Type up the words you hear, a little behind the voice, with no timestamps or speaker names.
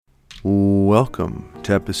Welcome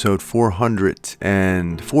to episode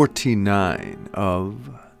 449 of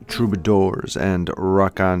Troubadours and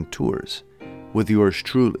Raconteurs with yours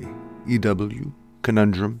truly, E.W.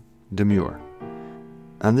 Conundrum Demure.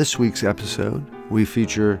 On this week's episode, we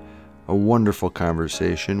feature a wonderful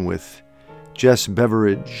conversation with Jess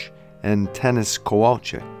Beveridge and Tanis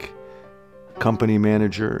Kowalczyk, company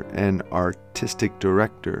manager and artistic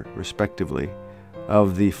director, respectively,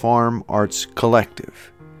 of the Farm Arts Collective.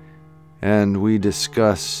 And we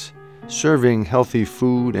discuss serving healthy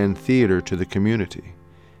food and theater to the community,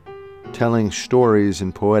 telling stories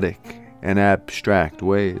in poetic and abstract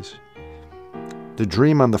ways, the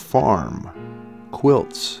dream on the farm,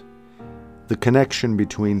 quilts, the connection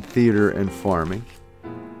between theater and farming,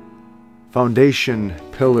 foundation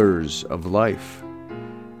pillars of life,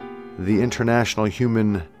 the International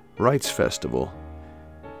Human Rights Festival,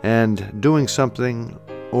 and doing something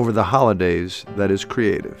over the holidays that is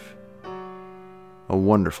creative. A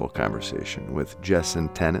wonderful conversation with Jess and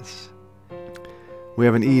Tanis. We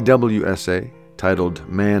have an EW essay titled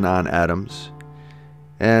Man on Atoms,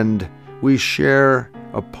 and we share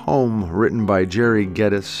a poem written by Jerry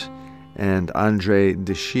Geddes and Andre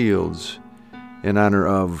DeShields in honor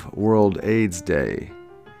of World AIDS Day,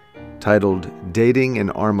 titled Dating in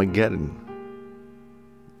Armageddon,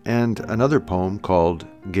 and another poem called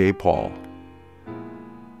Gay Paul.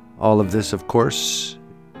 All of this, of course,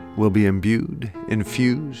 will be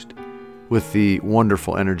infused with the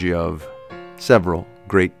wonderful energy of several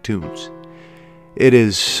great tunes. It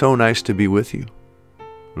is so nice to be with you.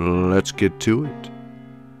 Let's get to it.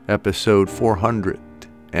 Episode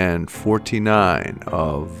 449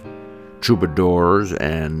 of Troubadours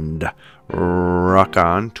and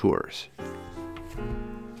Raconteurs.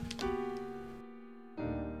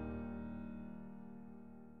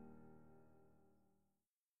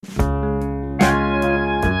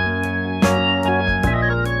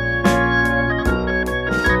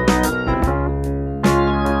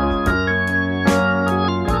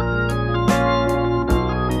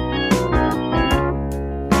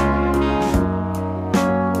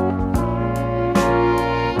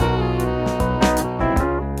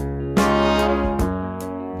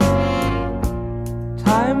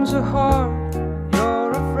 Times are hard,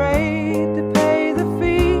 you're afraid to pay the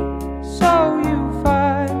fee, so you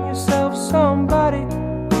find yourself somebody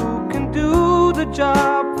who can do the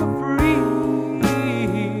job for free.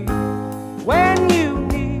 When you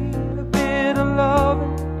need a bit of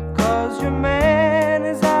loving, 'cause your man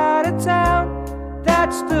is out of town,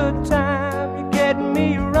 that's the time you get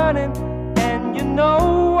me running, and you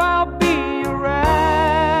know I'll be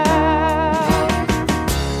around.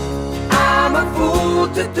 I'm a fool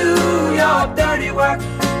to do your dirty work,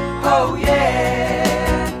 oh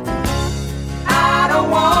yeah. I don't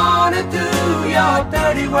wanna do your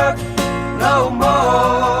dirty work no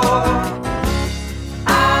more.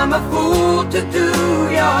 I'm a fool to do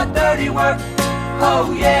your dirty work,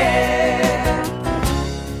 oh yeah.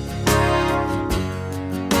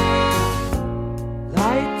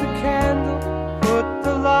 Light the candle, put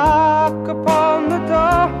the lock upon the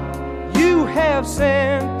door. You have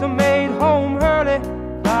sent the maid home early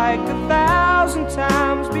like 1,000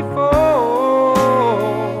 times before.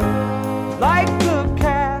 Like a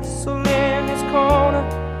castle in its corner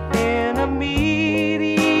in a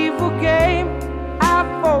medieval game, I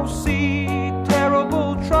foresee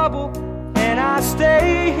terrible trouble, and I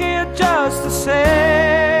stay here just the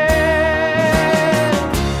same.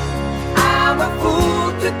 I'm a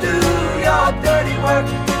fool to do your dirty work,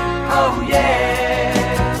 oh yeah.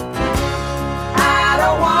 I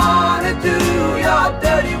don't wanna do your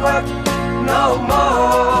dirty work no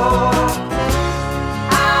more.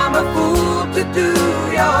 I'm a fool to do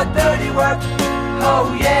your dirty work,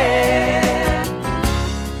 oh yeah.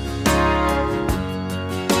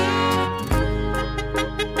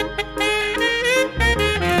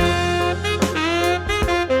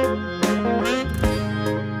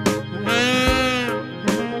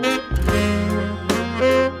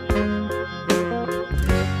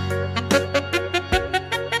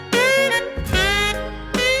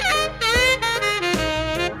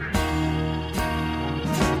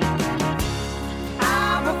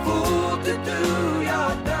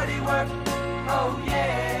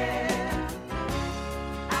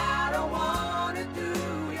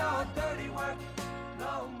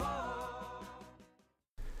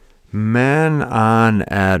 Man on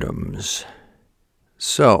Atoms.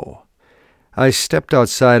 So, I stepped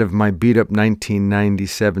outside of my beat-up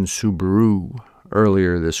 1997 Subaru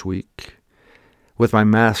earlier this week with my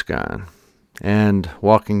mask on and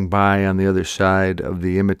walking by on the other side of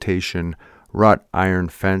the imitation wrought iron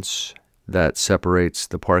fence that separates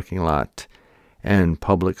the parking lot and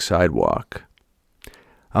public sidewalk.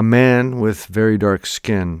 A man with very dark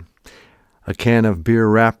skin, a can of beer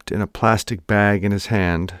wrapped in a plastic bag in his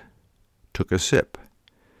hand, took a sip.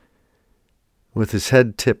 With his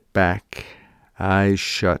head tipped back, eyes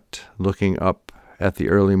shut, looking up at the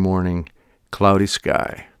early morning, cloudy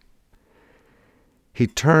sky. He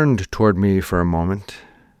turned toward me for a moment.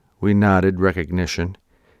 We nodded recognition.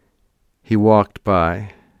 He walked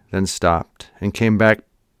by, then stopped, and came back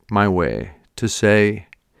my way to say,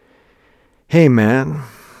 "Hey, man,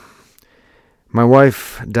 my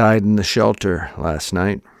wife died in the shelter last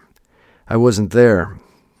night. I wasn't there.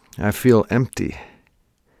 I feel empty.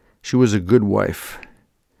 She was a good wife.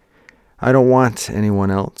 I don't want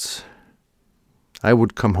anyone else. I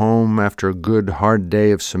would come home after a good, hard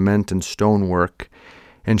day of cement and stonework,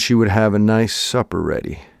 and she would have a nice supper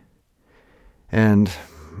ready. And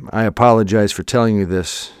I apologize for telling you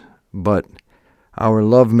this, but our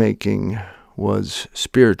lovemaking was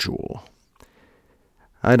spiritual.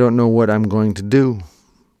 I don't know what I'm going to do.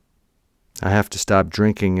 I have to stop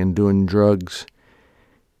drinking and doing drugs."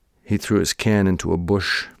 He threw his can into a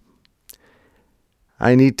bush.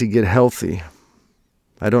 "I need to get healthy.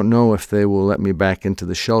 I don't know if they will let me back into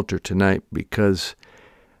the shelter tonight because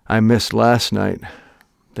I missed last night.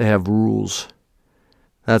 They have rules.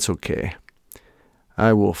 That's okay.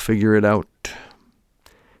 I will figure it out.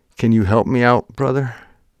 Can you help me out, brother?"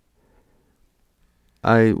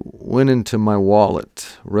 I went into my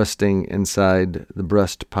wallet, resting inside the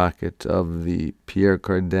breast pocket of the Pierre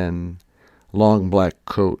Cardin long black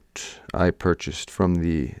coat I purchased from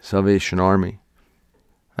the Salvation Army.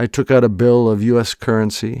 I took out a bill of U.S.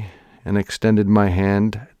 currency and extended my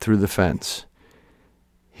hand through the fence.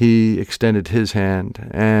 He extended his hand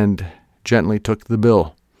and gently took the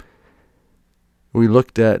bill. We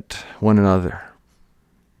looked at one another.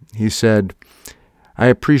 He said, "I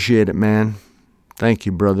appreciate it, man. Thank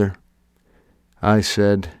you, brother." I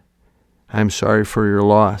said, "I'm sorry for your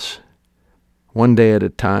loss. One day at a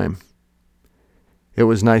time. It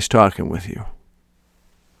was nice talking with you."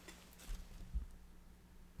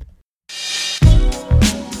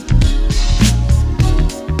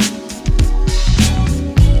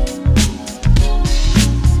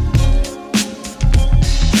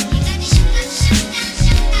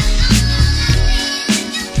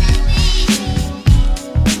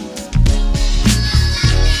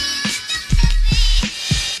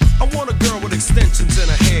 Extensions in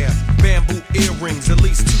her hair, bamboo earrings, at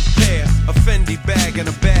least 2 pair, a Fendi bag and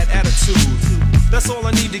a bad attitude. That's all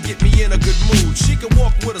I need to get me in a good mood. She can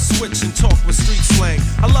walk with a switch and talk with street slang.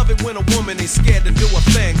 I love it when a woman ain't scared to do a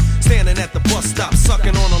thing. Standing at the bus stop,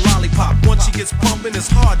 sucking on a lollipop. Once she gets pumping,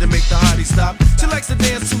 it's hard to make the hottie stop. She likes to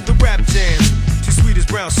dance to the rap jams. She's sweet as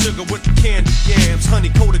brown sugar with the candy yams.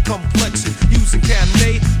 Honey-coated complexion, using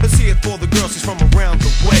Cabernet. Let's hear it for the girl, she's from around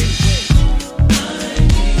the way.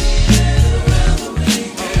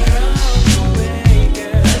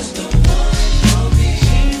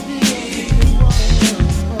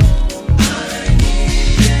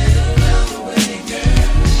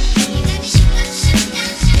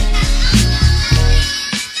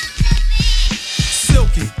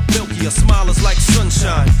 Your smile is like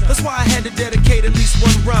sunshine. That's why I had to dedicate at least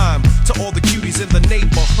one rhyme to all the cuties in the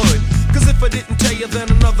neighborhood. Cause if I didn't tell you, then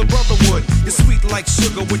another brother would. You're sweet like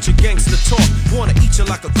sugar with your gangster talk. Wanna eat you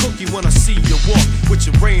like a cookie when I see you walk. With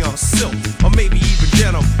your rayon silk, or maybe even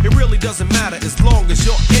denim. It really doesn't matter as long as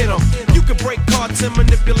you're in them. You can break cards and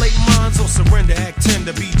manipulate minds, or surrender, act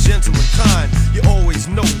tender, be gentle and kind. You always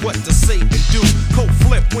know what to say and do. Cold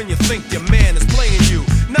flip when you think your man is playing you.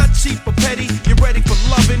 Not cheap or petty, you're ready for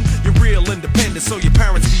loving. You're real independent, so your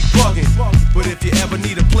parents be bugging. But if you ever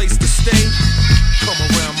need a place to stay, come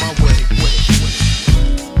around my way.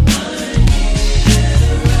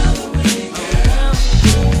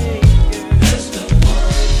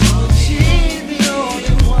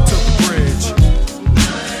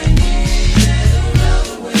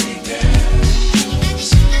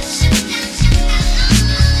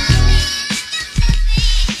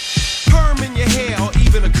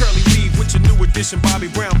 Bobby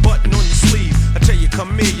Brown button on your sleeve. I tell you,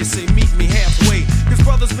 come here, you say meet me halfway. Cause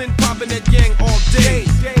brother's been popping that yang all day.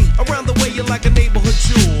 Around the way, you're like a neighborhood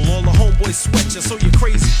jewel. All the homeboys sweat you, so you're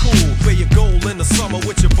crazy cool. Wear your gold in the summer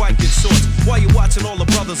with your biking shorts, while you're watching all the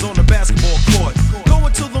brothers on the basketball court.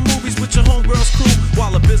 Going to the movies with your homegirl's crew,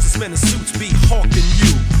 while the businessmen in suits be hawking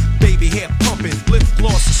you. Baby hair pumping, lip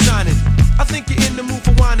gloss is shining. I think you're in the mood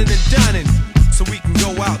for whining and dining, so we can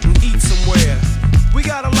go out and eat somewhere. We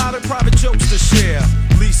got a lot of private jokes to share.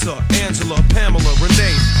 Lisa, Angela, Pamela,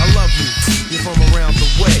 Renee, I love you. You're from around the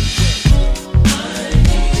way.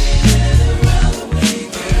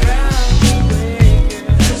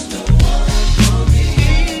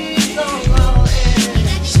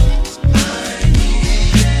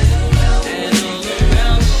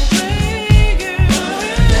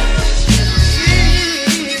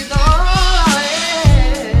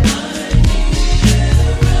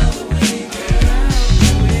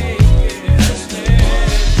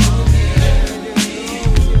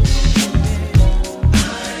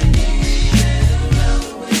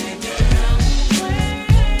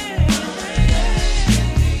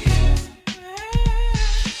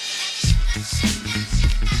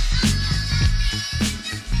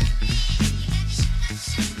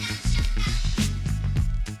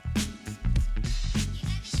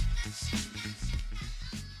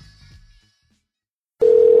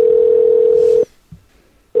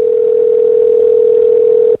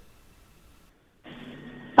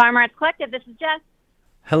 Farm Arts Collective, this is Jess.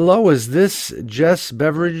 Hello, is this Jess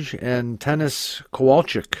Beveridge and Tennis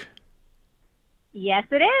Kowalczyk? Yes,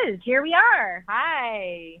 it is. Here we are.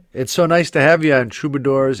 Hi. It's so nice to have you on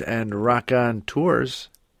Troubadours and Rock On Tours.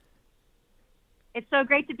 It's so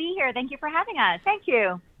great to be here. Thank you for having us. Thank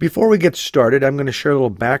you. Before we get started, I'm going to share a little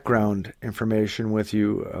background information with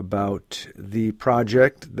you about the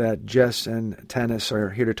project that Jess and Tennis are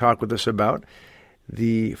here to talk with us about,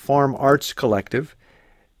 the Farm Arts Collective.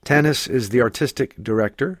 Tennis is the artistic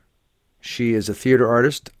director. She is a theater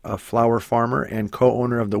artist, a flower farmer, and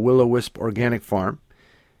co-owner of the Will-O-Wisp Organic Farm.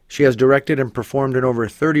 She has directed and performed in over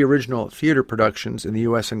 30 original theater productions in the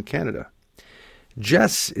U.S. and Canada.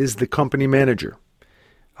 Jess is the company manager,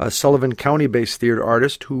 a Sullivan County-based theater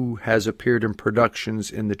artist who has appeared in productions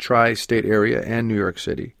in the tri-state area and New York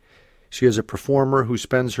City. She is a performer who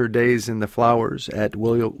spends her days in the flowers at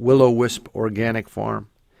Will-O-Wisp Organic Farm.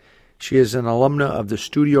 She is an alumna of the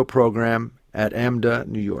studio program at AMDA,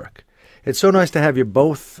 New York. It's so nice to have you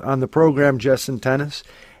both on the program, Jess and Tennis.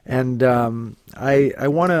 And I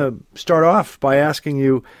want to start off by asking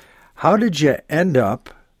you, how did you end up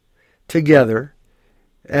together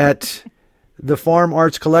at the Farm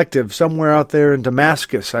Arts Collective somewhere out there in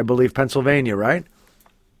Damascus, I believe, Pennsylvania, right?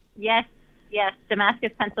 Yes.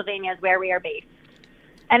 Damascus, Pennsylvania is where we are based.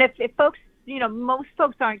 And if folks, most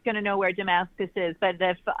folks aren't going to know where Damascus is, but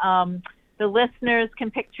if the listeners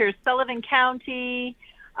can picture Sullivan County,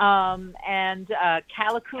 and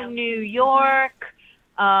Callicoon, New York,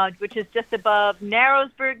 which is just above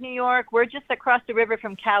Narrowsburg, New York. We're just across the river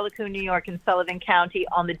from Callicoon, New York in Sullivan County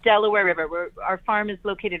on the Delaware River. Our farm is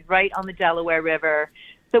located right on the Delaware River.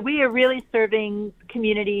 So we are really serving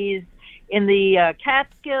communities in the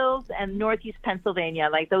Catskills and Northeast Pennsylvania.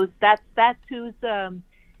 That's who's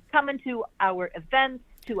coming to our events,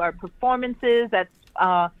 to our performances. That's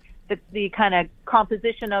the kind of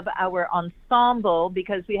composition of our ensemble,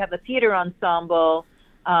 because we have a theater ensemble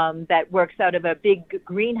that works out of a big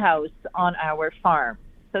greenhouse on our farm.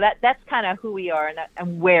 So that's kind of who we are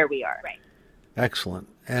and where we are. Right. Excellent.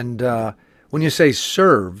 And when you say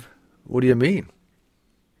serve, what do you mean?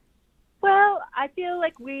 Well, I feel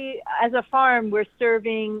like we, as a farm, we're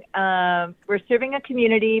serving a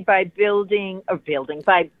community by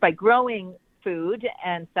by growing food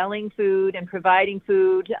and selling food and providing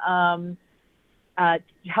food,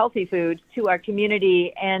 healthy food to our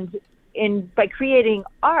community, and by creating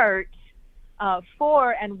art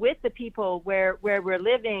for and with the people where we're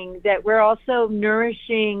living, that we're also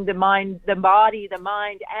nourishing the mind, the body, the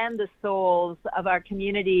mind, and the souls of our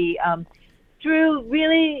community through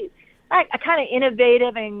really a kind of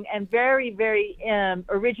innovative and very, very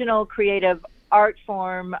original, creative art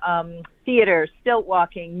form, theater, stilt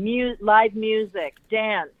walking, live music,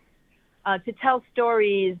 dance, to tell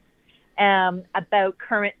stories about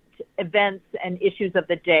current events and issues of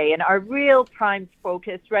the day. And our real prime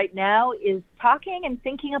focus right now is talking and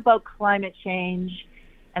thinking about climate change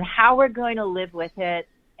and how we're going to live with it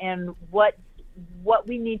and what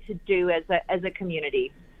we need to do as a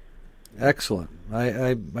community. Excellent.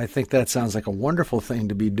 I think that sounds like a wonderful thing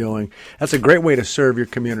to be doing. That's a great way to serve your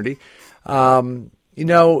community.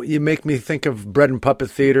 You make me think of Bread and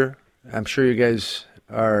Puppet Theater. I'm sure you guys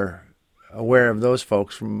are aware of those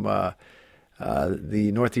folks from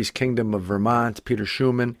the Northeast Kingdom of Vermont, Peter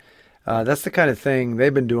Schumann. That's the kind of thing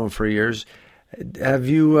they've been doing for years. Have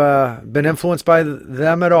you been influenced by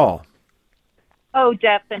them at all? Oh,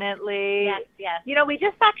 definitely. Yes. We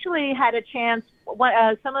just actually had a chance.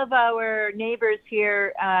 Some of our neighbors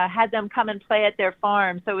here had them come and play at their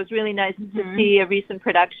farm, so it was really nice to see a recent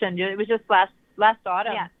production. It was just last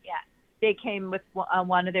autumn. Yeah. They came with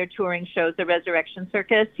one of their touring shows, the Resurrection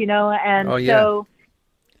Circus, and so,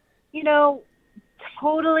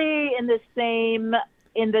 totally in the same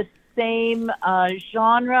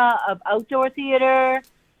genre of outdoor theater,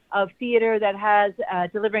 of theater that has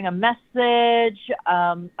delivering a message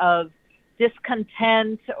of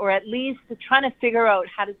discontent, or at least trying to figure out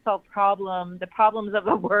how to solve the problems of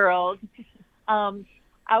the world.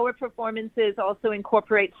 Our performances also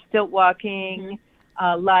incorporate stilt walking,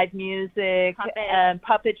 live music, and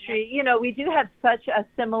puppetry. Yeah. We do have such a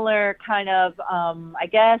similar kind of,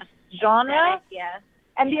 genre. Yeah.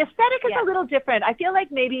 And the aesthetic is a little different. I feel like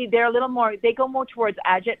maybe they go more towards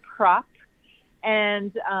agitprop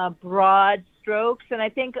and broad strokes. And I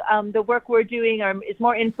think the work we're doing is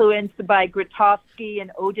more influenced by Grotowski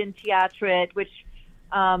and Odin Theatret, which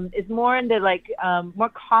is more in the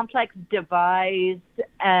more complex, devised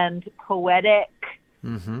and poetic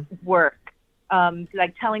work,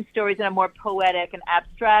 like telling stories in a more poetic and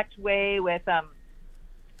abstract way with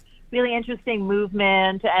really interesting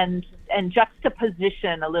movement and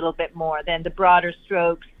juxtaposition a little bit more than the broader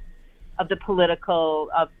strokes of the political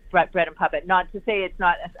of Bread and Puppet. Not to say it's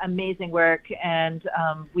not amazing work, and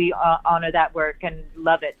we honor that work and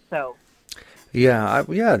love it. So. Yeah,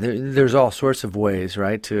 there's all sorts of ways,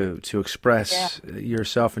 right, to express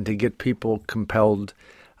yourself and to get people compelled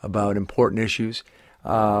about important issues.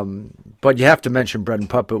 But you have to mention Bread and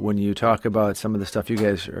Puppet when you talk about some of the stuff you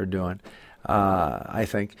guys are doing, I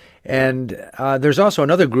think. And there's also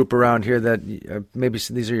another group around here that maybe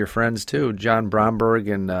these are your friends too, John Bromberg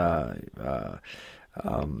and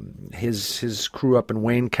his crew up in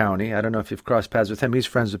Wayne County. I don't know if you've crossed paths with him. He's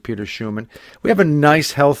friends with Peter Schumann. We have a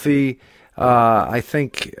nice, healthy, I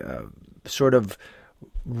think, sort of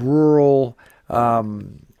rural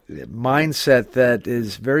mindset that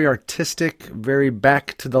is very artistic, very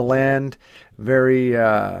back to the land, very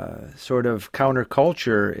sort of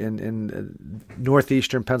counterculture in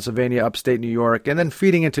northeastern Pennsylvania, upstate New York, and then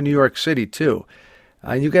feeding into New York City too.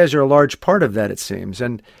 You guys are a large part of that, it seems.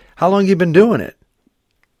 And how long have you been doing it?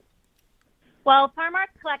 Well, Farm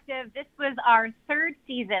Arts Collective, this was our third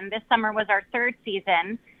season. This summer was our third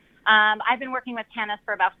season. I've been working with Canis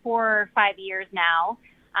for about 4 or 5 years now.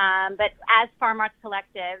 But as Farm Arts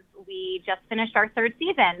Collective, we just finished our third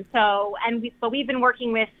season. But we've been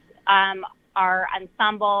working with our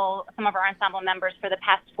ensemble, some of our ensemble members for the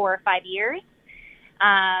past 4 or 5 years.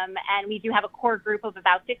 And we do have a core group of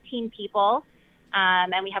about 15 people.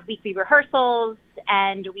 And we have weekly rehearsals,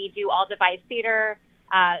 and we do all devised theater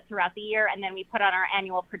throughout the year. And then we put on our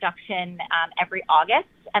annual production every August,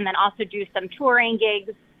 and then also do some touring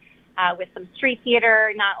gigs with some street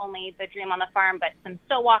theater, not only The Dream on the Farm, but some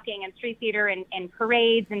still walking and street theater in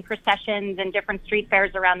parades and processions and different street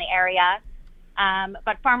fairs around the area.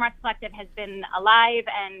 But Farm Arts Collective has been alive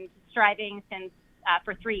and striving since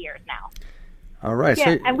for 3 years now. All right.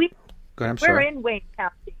 Yeah, so, and we're in Wayne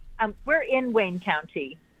County. We're in Wayne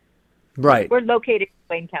County. Right. We're located in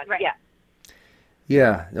Wayne County. Right. Yeah.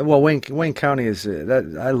 Yeah, well, Wayne County is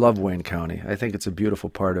that. I love Wayne County. I think it's a beautiful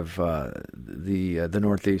part of the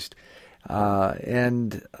Northeast,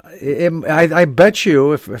 and I bet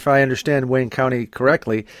you, if I understand Wayne County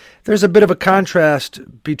correctly, there's a bit of a contrast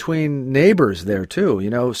between neighbors there too. You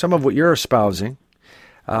know, some of what you're espousing,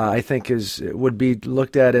 I think, would be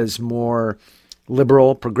looked at as more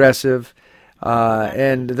liberal, progressive,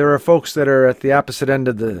 and there are folks that are at the opposite end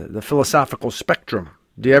of the philosophical spectrum.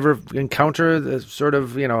 Do you ever encounter the sort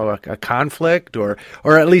of, a conflict or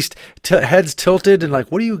at least heads tilted and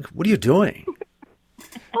like, what are you doing?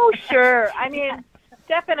 Oh, sure. I mean,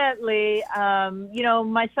 definitely.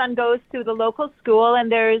 My son goes to the local school,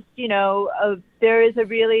 and there's a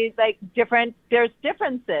really there's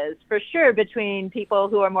differences for sure between people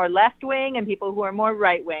who are more left wing and people who are more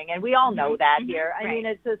right wing. And we all know that here. I mean,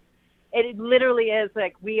 it literally is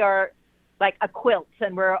like we are like a quilt,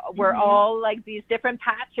 and we're all like these different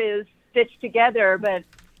patches stitched together. But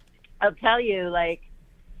I'll tell you, like,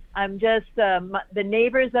 I'm just the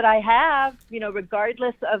neighbors that I have,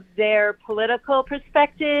 regardless of their political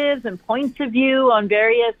perspectives and points of view on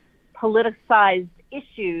various politicized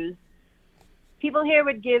issues, people here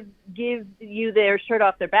would give you their shirt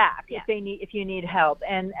off their back if you need help.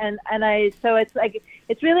 So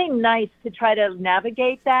it's really nice to try to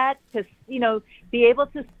navigate that, to be able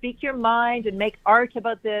to speak your mind and make art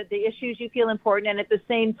about the issues you feel important, and at the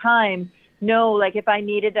same time know, like, if I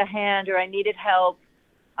needed a hand or I needed help,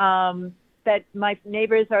 that my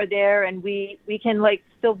neighbors are there, and we can like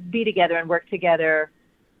still be together and work together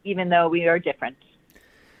even though we are different.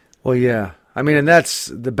 Well, yeah. I mean, and that's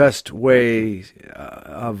the best way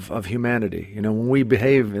of humanity. When we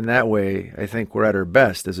behave in that way, I think we're at our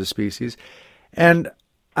best as a species. And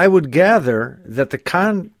I would gather that the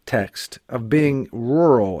context of being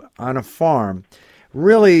rural on a farm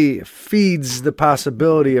really feeds the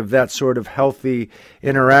possibility of that sort of healthy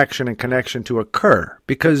interaction and connection to occur.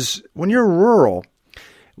 Because when you're rural,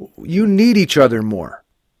 you need each other more.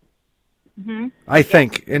 Mm-hmm. I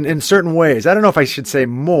think in certain ways. I don't know if I should say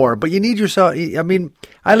more, but you need yourself. I mean,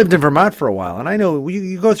 I lived in Vermont for a while, and I know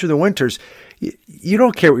you go through the winters. You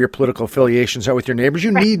don't care what your political affiliations are with your neighbors.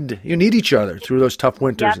 You need each other through those tough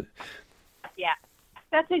winters. Yeah.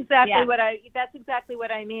 That's exactly what I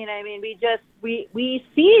mean. I mean, we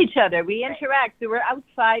see each other. We interact. So we're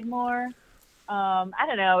outside more. I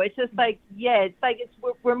don't know. It's just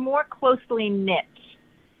we're more closely knit,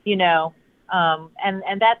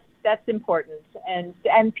 and that's important.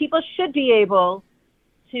 And people should be able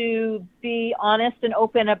to be honest and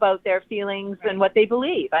open about their feelings and what they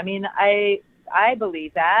believe. I mean, I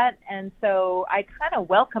believe that, and so I kind of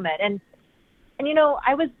welcome it. And And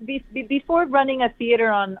I was before running a theater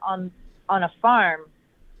on a farm.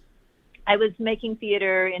 I was making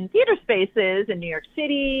theater in theater spaces in New York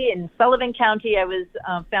City, in Sullivan County. I was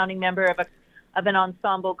founding member of an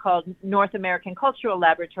ensemble called North American Cultural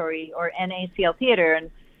Laboratory, or NACL Theater, and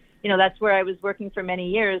that's where I was working for many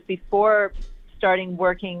years before starting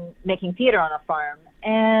making theater on a farm.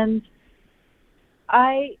 And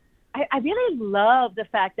I really love the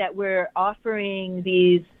fact that we're offering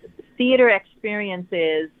these theater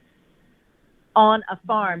experiences on a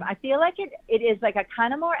farm. I feel like it is like a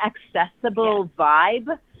kind of more accessible vibe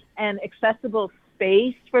and accessible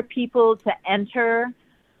space for people to enter.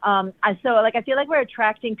 I feel like we're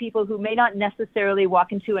attracting people who may not necessarily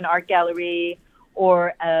walk into an art gallery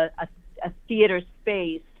or a theater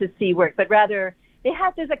space to see work, but rather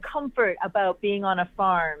there's a comfort about being on a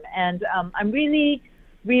farm. And I'm really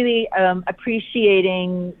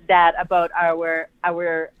appreciating that about our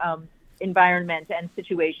environment and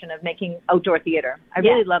situation of making outdoor theater. I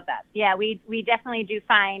really love that. Yeah, we definitely do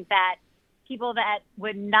find that people that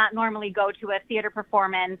would not normally go to a theater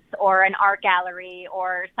performance or an art gallery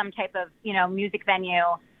or some type of, music venue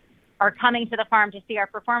are coming to the farm to see our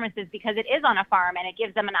performances because it is on a farm and it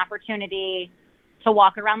gives them an opportunity to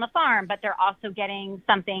walk around the farm, but they're also getting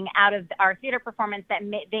something out of our theater performance that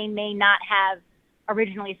they may not have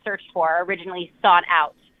originally searched for, originally sought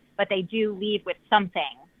out, but they do leave with something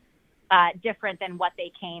different than what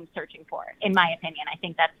they came searching for. In my opinion, I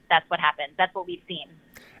think that's what happens. That's what we've seen.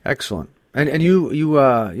 Excellent. And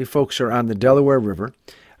you folks are on the Delaware River.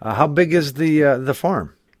 How big is the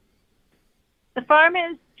farm? The farm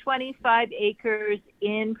is 25 acres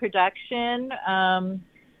in production, and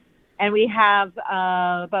we have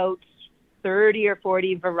about 30 or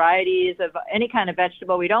 40 varieties of any kind of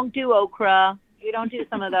vegetable. We don't do okra. We don't do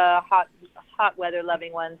some of the hot weather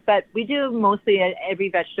loving ones, but we do mostly every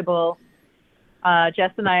vegetable.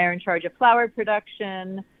 Jess and I are in charge of flower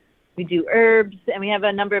production. We do herbs, and we have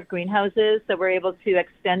a number of greenhouses, so we're able to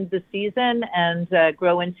extend the season and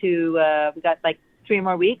grow into, we got like 3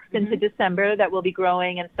 more weeks into December that we'll be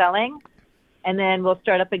growing and selling. And then we'll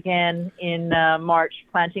start up again in March,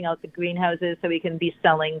 planting out the greenhouses so we can be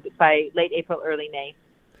selling by late April, early May.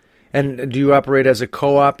 And do you operate as a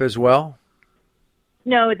co-op as well?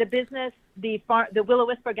 No, the business, the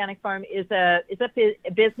Will-O-Wisp Organic Farm is a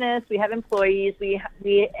business. We have employees. We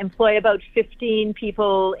employ about 15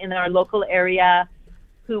 people in our local area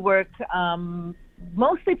who work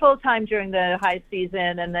mostly full-time during the high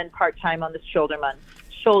season and then part-time on the shoulder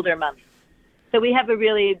months. So we have a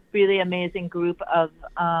really, really amazing group of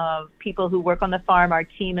people who work on the farm. Our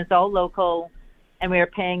team is all local, and we are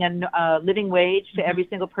paying a living wage to every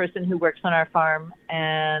single person who works on our farm.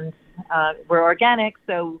 And we're organic,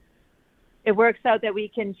 so it works out that we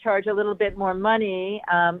can charge a little bit more money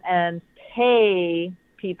and pay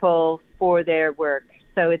people for their work.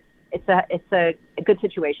 So it's a good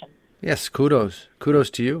situation. Yes, kudos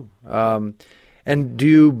to you. And do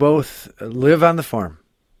you both live on the farm?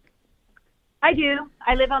 I do.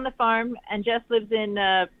 I live on the farm, and Jess lives in...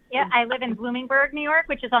 I live in Bloomingburg, New York,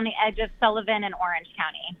 which is on the edge of Sullivan and Orange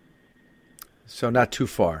County. So not too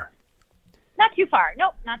far. Not too far.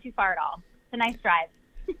 Nope, not too far at all. It's a nice drive.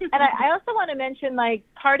 And I also want to mention,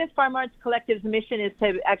 part of Farm Arts Collective's mission is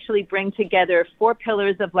to actually bring together 4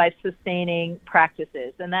 pillars of life-sustaining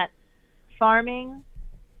practices, and that's farming,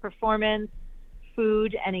 performance,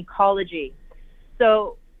 food, and ecology.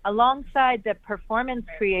 So alongside the performance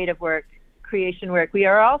creation work, we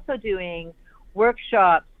are also doing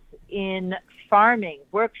workshops in farming,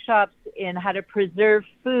 workshops in how to preserve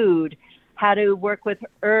food, how to work with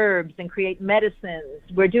herbs and create medicines.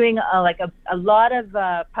 We're doing a lot of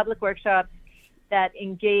public workshops that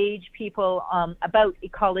engage people about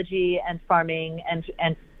ecology and farming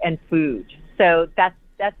and food. So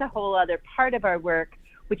that's a whole other part of our work,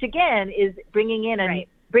 which again is bringing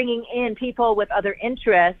in people with other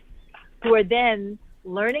interests who are then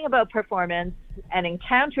learning about performance and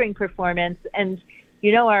encountering performance. And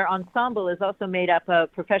our ensemble is also made up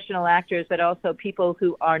of professional actors, but also people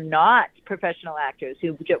who are not professional actors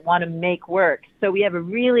who just want to make work. So we have a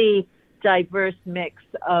really diverse mix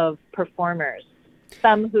of performers,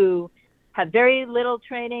 some who have very little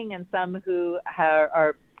training and some who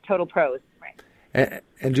are total pros. Right.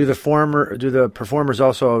 And do the performers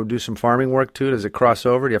also do some farming work too? Does it cross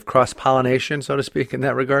over? Do you have cross-pollination, so to speak, in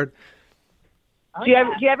that regard? Do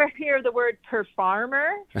you ever hear the word perfarmer?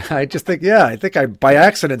 I think I by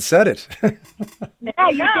accident said it. Yeah,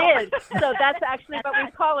 you did. So that's actually what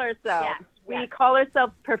we call ourselves. We call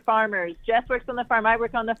ourselves perfarmers. Jess works on the farm. I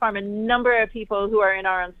work on the farm. A number of people who are in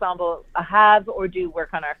our ensemble have or do work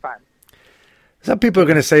on our farm. Some people are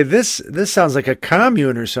going to say this sounds like a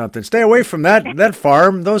commune or something. Stay away from that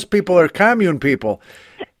farm. Those people are commune people.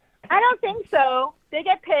 I don't think so. They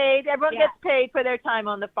get paid. Everyone gets paid for their time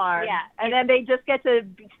on the farm. Yeah. And then they just get to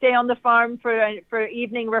stay on the farm for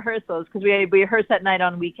evening rehearsals because we rehearse at night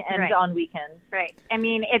on weekends. Right. I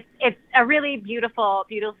mean, it's a really beautiful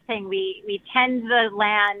thing. We tend the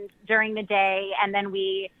land during the day, and then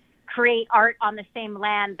we create art on the same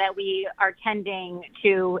land that we are tending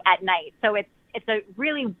to at night. So it's a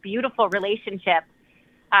really beautiful relationship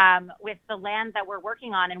with the land that we're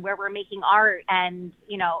working on and where we're making art and,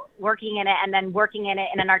 working in it and then working in it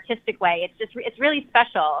in an artistic way. It's really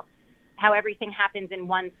special how everything happens in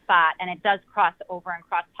one spot, and it does cross over and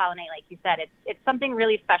cross-pollinate, like you said. It's something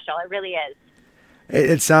really special. It really is.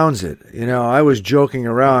 It sounds it. I was joking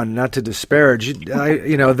around, not to disparage.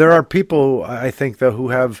 There are people, I think, though, who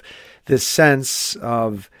have this sense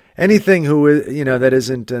of anything that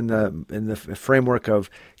isn't in the framework of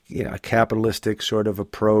a capitalistic sort of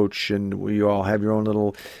approach, and you all have your own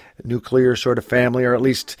little nuclear sort of family, or at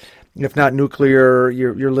least, if not nuclear,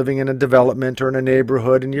 you're living in a development or in a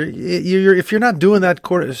neighborhood, and you're if you're not doing that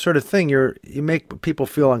sort of thing, you make people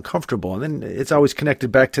feel uncomfortable, and then it's always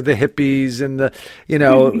connected back to the hippies and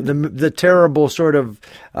the terrible sort of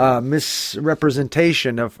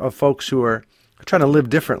misrepresentation of folks who are trying to live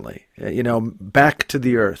differently, back to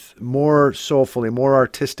the earth, more soulfully, more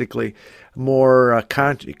artistically, more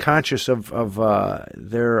conscious of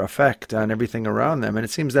their effect on everything around them. And it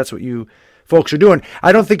seems that's what you folks are doing.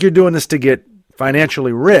 I don't think you're doing this to get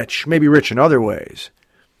financially rich, maybe rich in other ways.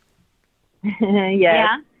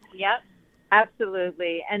 Yeah. Yep.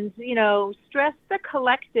 Absolutely. And, stress the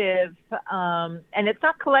collective, and it's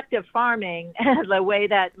not collective farming the way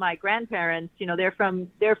that my grandparents, they're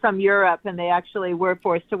from Europe, and they actually were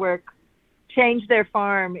forced to change their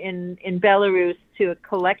farm in Belarus to a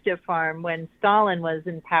collective farm when Stalin was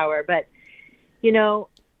in power. But,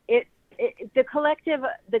 the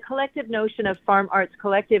collective notion of Farm Arts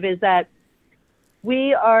Collective is that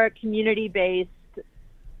we are a community-based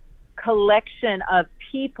collection of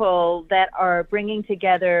people that are bringing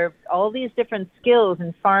together all these different skills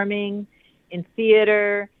in farming, in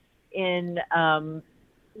theater, in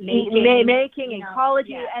making,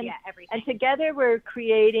 ecology, and together we're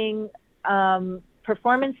creating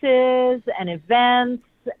performances and events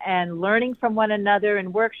and learning from one another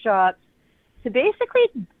in workshops to basically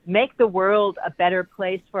make the world a better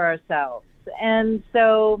place for ourselves. And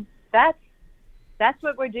so that's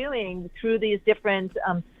what we're doing through these different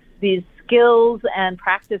these skills and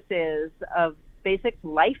practices of basic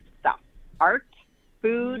life stuff: art,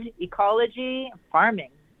 food, ecology,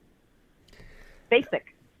 farming.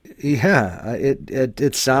 Basic. Yeah,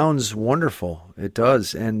 it sounds wonderful. It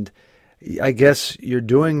does. And I guess you're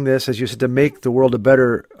doing this, as you said, to make the world a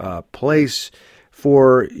better place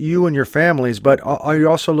for you and your families. But are you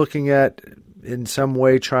also looking at, in some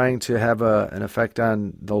way, trying to have an effect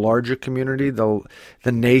on the larger community, the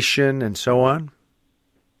nation, and so on?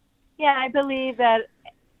 Yeah, I believe that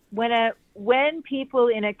when people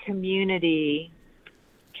in a community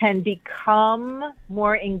can become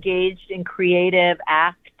more engaged in creative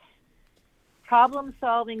acts, problem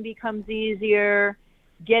solving becomes easier,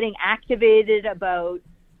 getting activated about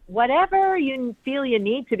whatever you feel you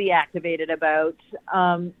need to be activated about,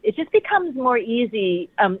 it just becomes more easy,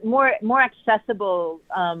 more accessible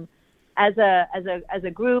as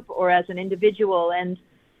a group or as an individual. And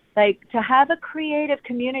to have a creative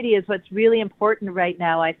community is what's really important right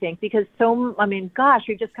now, I think, because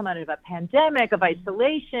we've just come out of a pandemic of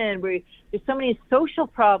isolation. There's so many social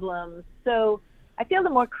problems. So I feel the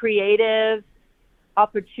more creative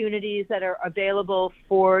opportunities that are available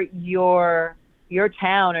for your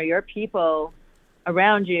town or your people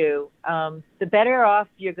around you, the better off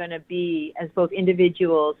you're going to be as both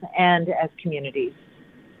individuals and as communities.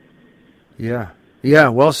 Yeah,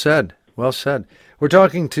 well said. Well said. We're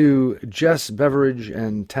talking to Jess Beveridge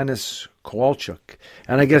and Tanis Kowalchuk.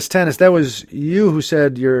 And I guess, Tanis, that was you who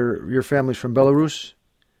said your family's from Belarus?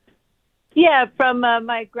 Yeah, from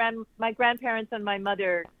my grandparents and my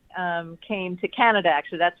mother came to Canada,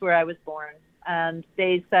 actually. That's where I was born. And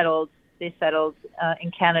they settled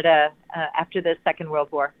in Canada after the Second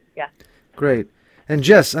World War. Yeah. Great. And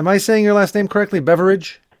Jess, am I saying your last name correctly?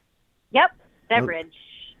 Beveridge? Yep, Beveridge.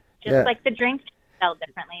 Just like the drink, spelled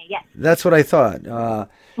differently. Yes. That's what I thought.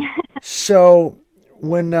 So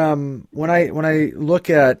when I look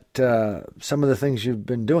at some of the things you've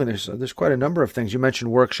been doing, there's quite a number of things. You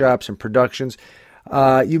mentioned workshops and productions.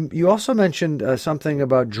 You also mentioned something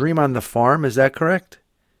about Dream on the Farm. Is that correct?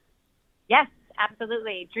 Yes,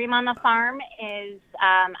 absolutely. Dream on the Farm is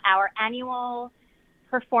our annual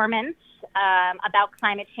performance about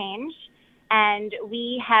climate change, and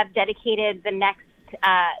we have dedicated the next,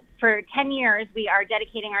 for 10 years, we are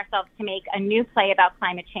dedicating ourselves to make a new play about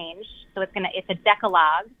climate change. So it's a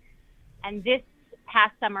decalogue, and this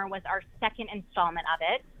past summer was our second installment of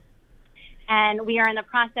it. And we are in the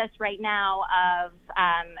process right now of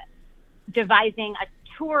devising a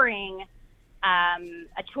touring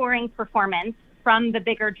performance from the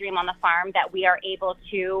bigger Dream on the Farm that we are able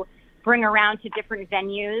to bring around to different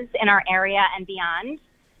venues in our area and beyond.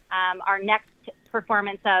 Our next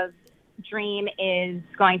performance of Dream is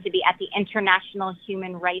going to be at the International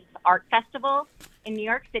Human Rights Art Festival in New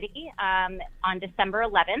York City on December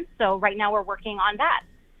 11th. So right now we're working on that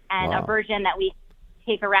and a version that we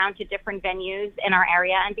take around to different venues in our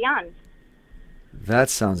area and beyond. That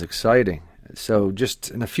sounds exciting. So just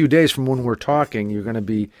in a few days from when we're talking, you're going to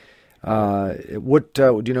be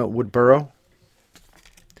do you know Wood Borough?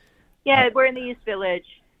 Yeah, we're in the East Village.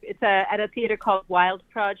 It's at a theater called Wild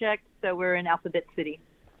Project, so we're in Alphabet City.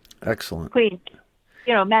 Excellent. Queens,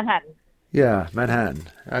 Manhattan. Yeah, Manhattan.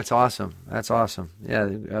 That's awesome.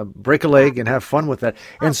 Yeah, break a leg and have fun with that.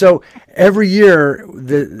 And so every year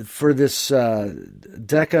for this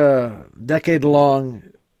decade-long,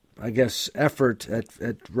 I guess, effort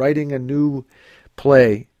at writing a new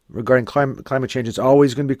play regarding climate change, it's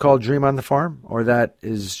always going to be called Dream on the Farm, or that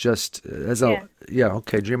is just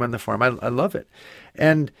okay, Dream on the Farm. I love it.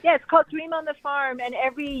 And yeah, it's called Dream on the Farm, and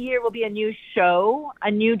every year will be a new show, a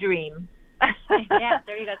new dream. Yeah,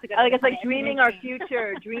 there you go. That's a good like it's like dreaming our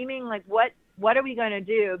future, dreaming like what are we going to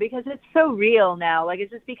do? Because it's so real now. Like it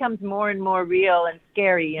just becomes more and more real and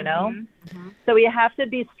scary, you know. Mm-hmm. Mm-hmm. So we have to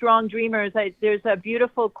be strong dreamers. There's a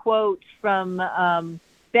beautiful quote from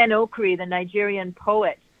Ben Okri, the Nigerian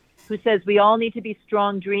poet, who says we all need to be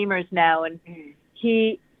strong dreamers now, and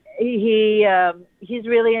he's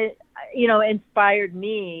really inspired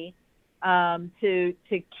me to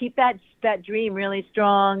keep that dream really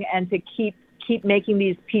strong and to keep making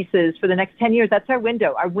these pieces for the next 10 years. That's our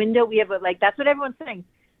window. We have that's what everyone's saying.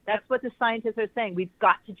 That's what the scientists are saying. We've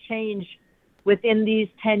got to change within these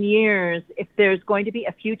 10 years if there's going to be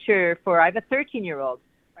a future for. I have a 13-year-old.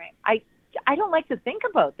 Right. I don't like to think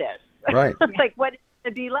about this. Right. Like what it's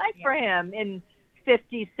going to be like for him in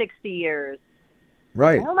 50, 60 years.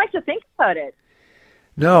 Right. I don't like to think about it.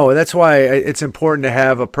 No, that's why it's important to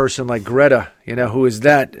have a person like Greta, who is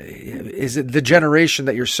it the generation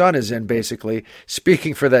that your son is in, basically,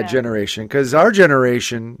 speaking for that generation. Because our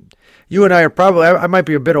generation, you and I are probably, I might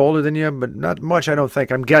be a bit older than you, but not much, I don't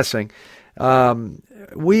think, I'm guessing. We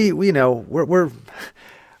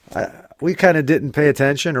kind of didn't pay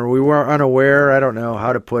attention, or we were unaware, I don't know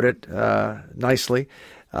how to put it nicely.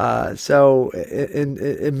 So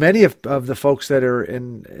in many of the folks that are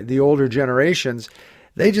in the older generations,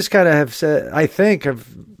 they just kind of have said, I think, have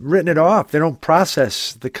written it off. They don't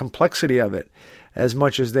process the complexity of it as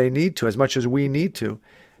much as they need to, as much as we need to.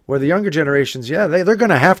 Where the younger generations, they're going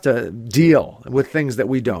to have to deal with things that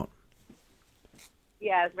we don't.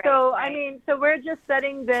 Yeah. So so we're just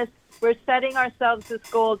we're setting ourselves this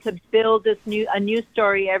goal to build a new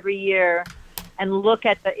story every year, and look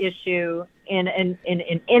at the issue in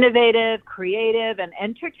innovative, creative, and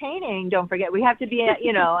entertaining. Don't forget, we have to be,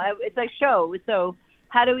 it's a show. So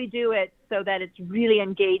how do we do it so that it's really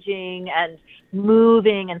engaging and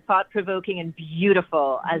moving and thought-provoking and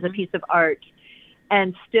beautiful as a piece of art,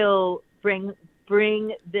 and still bring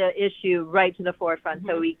the issue right to the forefront,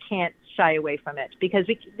 so we can't shy away from it, because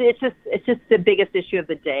it's just the biggest issue of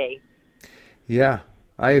the day. Yeah,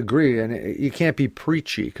 I agree, and you can't be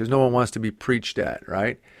preachy because no one wants to be preached at,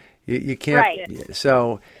 right? You can't. Right.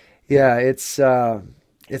 So, yeah, it's a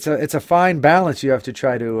fine balance you have to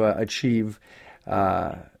try to achieve,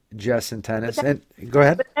 Jess and Tennis. And go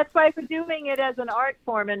ahead. But that's why we're doing it as an art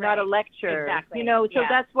form and not a lecture. Exactly. So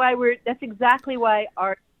that's exactly why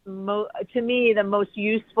art, to me, the most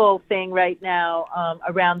useful thing right now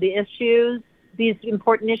around the issues, these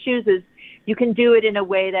important issues, is you can do it in a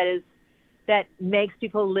way that makes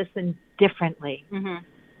people listen differently. Mm-hmm.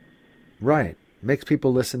 Right. Makes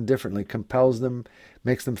people listen differently, compels them,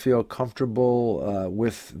 makes them feel comfortable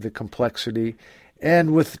with the complexity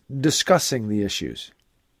and with discussing the issues.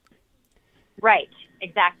 Right.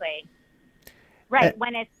 Exactly. Right.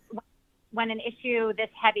 When an issue this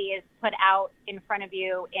heavy is put out in front of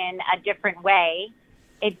you in a different way,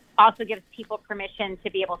 it also gives people permission to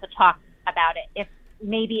be able to talk about it if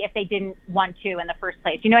they didn't want to in the first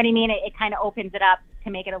place. You know what I mean? It kind of opens it up to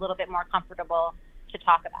make it a little bit more comfortable to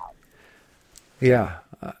talk about. Yeah.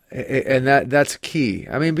 And that's key.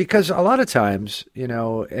 I mean, because a lot of times,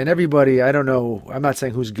 and everybody, I don't know, I'm not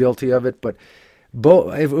saying who's guilty of it, but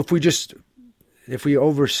if we just if we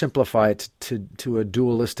oversimplify it to a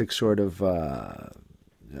dualistic sort of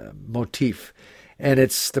motif, and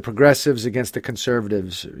it's the progressives against the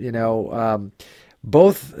conservatives.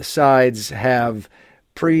 Both sides have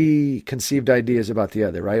preconceived ideas about the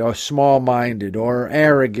other, right? Or small-minded, or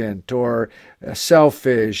arrogant, or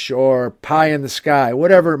selfish, or pie in the sky,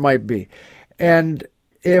 whatever it might be. And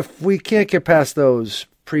if we can't get past those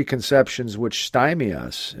preconceptions which stymie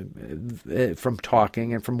us from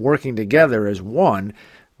talking and from working together as one,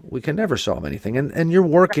 we can never solve anything. And you're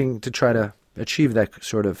working to try to achieve that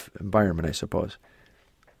sort of environment, I suppose.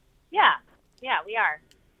 Yeah, we are.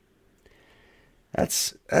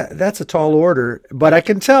 That's a tall order, but I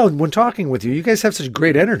can tell when talking with you, you guys have such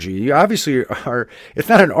great energy. You obviously are. It's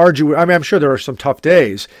not an arduous. I mean, I'm sure there are some tough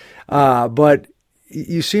days, but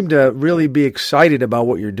you seem to really be excited about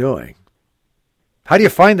what you're doing. How do you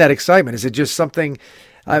find that excitement? Is it just something?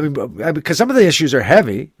 Because some of the issues are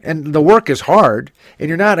heavy and the work is hard, and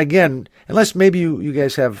you're not, again, unless maybe you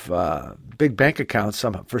guys have big bank accounts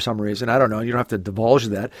for some reason. I don't know. You don't have to divulge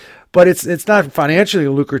that, but it's not financially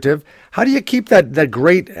lucrative. How do you keep that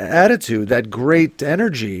great attitude, that great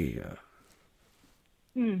energy?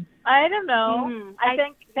 I don't know. I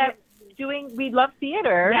think that we love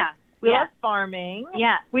theater. Yeah. We love farming.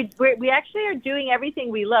 Yeah. We actually are doing everything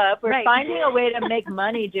we love. We're finding a way to make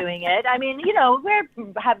money doing it. I mean, we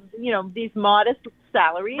have these modest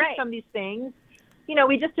salaries from these things.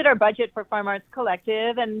 We just did our budget for Farm Arts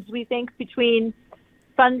Collective, and we think between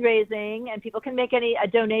fundraising, and people can make a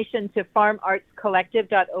donation to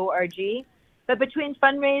farmartscollective.org. But between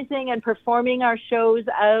fundraising and performing our shows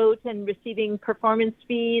out and receiving performance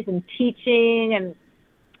fees and teaching and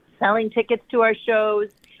selling tickets to our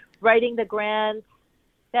shows, writing the grants,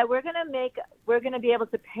 that we're going to be able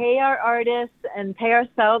to pay our artists and pay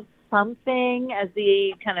ourselves something as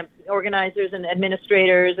the kind of organizers and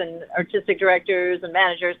administrators and artistic directors and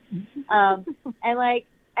managers. And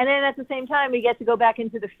then at the same time, we get to go back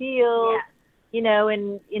into the field, in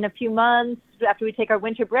a few months after we take our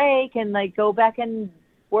winter break and go back and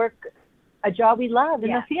work a job we love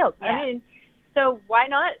in the field. Yeah. I mean, so why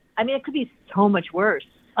not? I mean, it could be so much worse.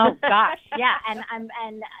 Oh gosh, yeah, and I've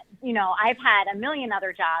had a million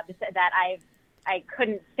other jobs that I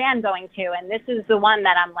couldn't stand going to, and this is the one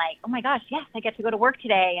that I'm like, oh my gosh, yes, I get to go to work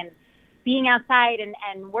today, and being outside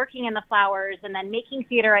and working in the flowers, and then making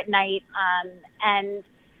theater at night, and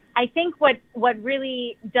I think what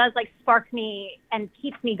really does spark me and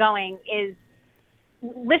keeps me going is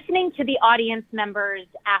listening to the audience members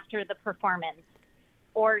after the performance,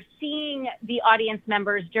 or seeing the audience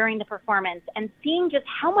members during the performance and seeing just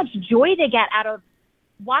how much joy they get out of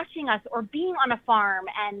watching us or being on a farm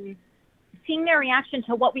and seeing their reaction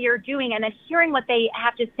to what we are doing and then hearing what they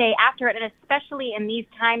have to say after it. And especially in these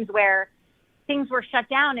times where things were shut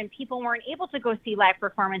down and people weren't able to go see live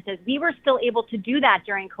performances, we were still able to do that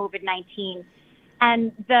during COVID-19.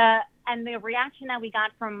 And the reaction that we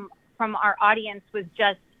got from our audience was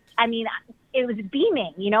just, it was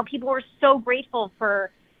beaming. People were so grateful to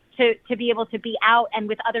be able to be out and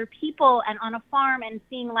with other people and on a farm and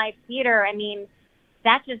seeing live theater. I mean,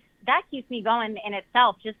 that keeps me going in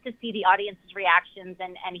itself, just to see the audience's reactions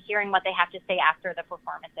and hearing what they have to say after the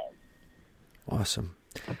performances. Awesome.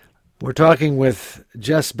 We're talking with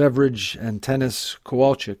Jess Beveridge and Tennis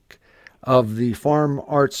Kowalczyk of the Farm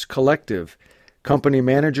Arts Collective. Company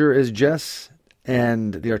manager is Jess,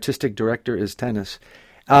 and the artistic director is Tennis.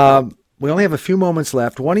 We only have a few moments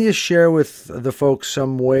left. Why don't you share with the folks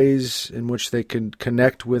some ways in which they can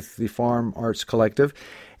connect with the Farm Arts Collective,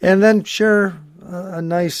 and then share a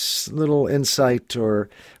nice little insight or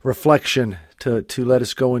reflection to let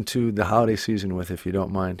us go into the holiday season with, if you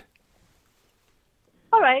don't mind.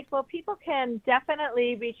 All right. Well, people can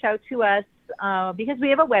definitely reach out to us because we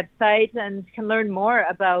have a website and can learn more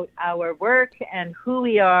about our work and who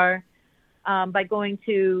we are by going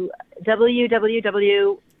to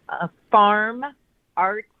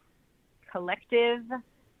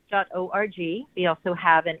farmartscollective.org. We also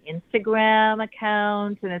have an Instagram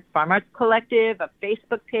account, and it's Farm Arts Collective, a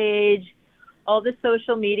Facebook page, all the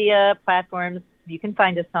social media platforms you can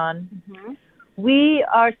find us on. Mm-hmm. We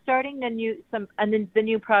are starting the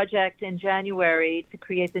new project in January to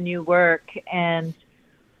create the new work, and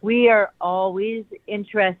we are always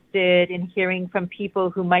interested in hearing from people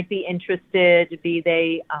who might be interested, be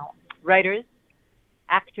they writers,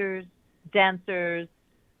 actors, dancers,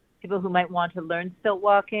 people who might want to learn stilt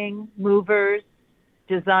walking, movers,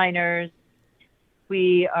 designers.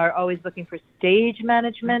 We are always looking for stage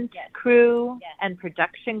management crew and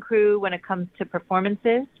production crew when it comes to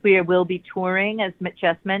performances. We will be touring, as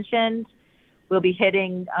Jess mentioned. we'll be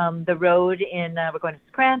hitting the road in, we're going to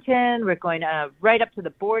Scranton, we're going right up to the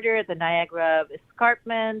border at the Niagara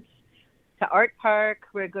Escarpment, to Art Park,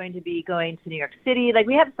 we're going to be going to New York City. Like,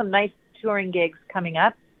 we have some nice touring gigs coming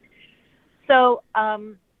up. So,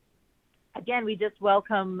 again, we just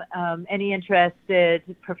welcome any interested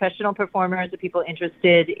professional performers or people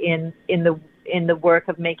interested in the work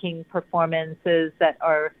of making performances that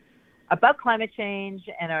are about climate change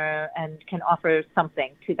and can offer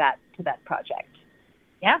something to that project.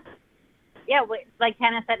 Yeah. Like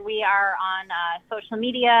Tana said, we are on social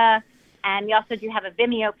media, and we also do have a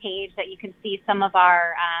Vimeo page that you can see some of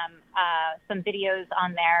our some videos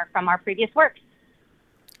on there from our previous works.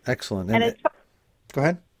 Excellent. Go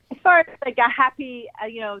ahead. As far as like a happy,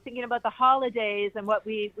 thinking about the holidays and what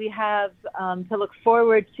we have to look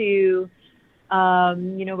forward to,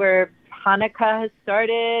 where Hanukkah has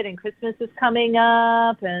started and Christmas is coming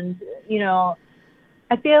up, and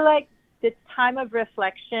I feel like this time of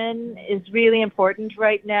reflection is really important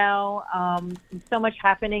right now. So much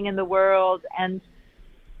happening in the world, and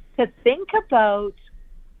to think about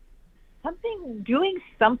doing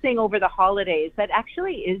something over the holidays that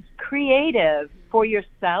actually is creative for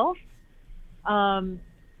yourself,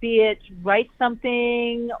 be it write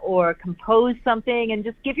something or compose something, and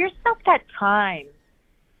just give yourself that time.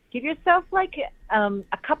 Give yourself like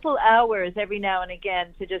a couple hours every now and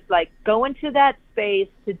again to just like go into that space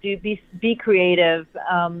to be creative,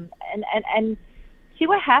 and see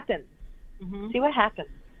what happens. Mm-hmm. See what happens.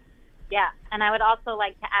 Yeah, and I would also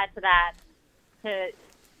like to add to that,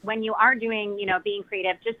 when you are doing, being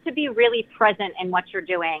creative, just to be really present in what you're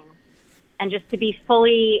doing, and just to be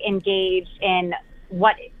fully engaged in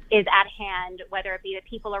what is at hand, whether it be the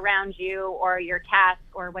people around you or your task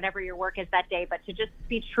or whatever your work is that day, but to just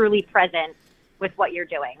be truly present with what you're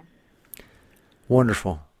doing.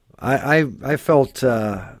 Wonderful. I felt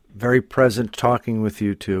very present talking with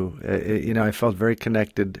you two. I felt very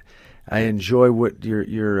connected. I enjoy what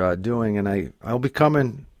you're doing, and I'll be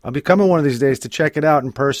coming one of these days to check it out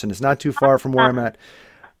in person. It's not too far from where I'm at.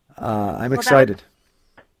 I'm excited.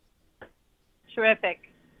 Terrific.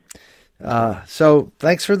 So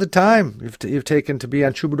thanks for the time you've taken to be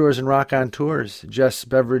on Troubadours and Rock on Tours. Jess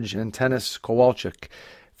Beveridge and Tanis Kowalczyk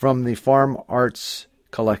from the Farm Arts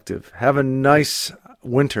Collective. Have a nice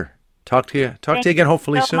winter. Talk to you again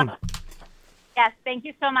hopefully soon. Much. Yes, thank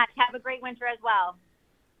you so much. Have a great winter as well.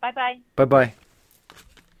 Bye-bye. Bye-bye.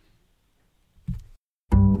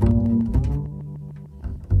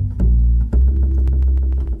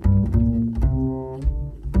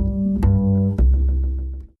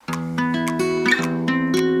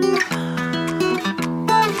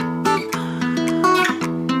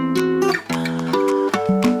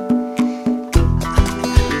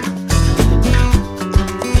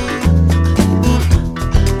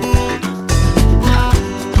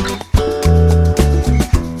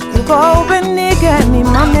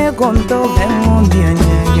 Conto vengondi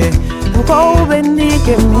anyege uko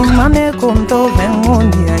benike mi mane conto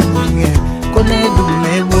vengondi anyege kone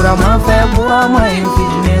dume bura ma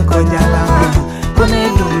infine ko jala kone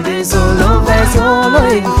dume solo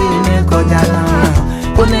infine ko jala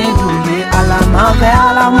kone dume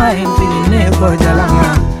ala ma infine ko jala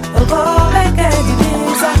uko beke di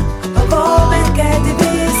visa uko beke di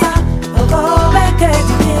visa uko beke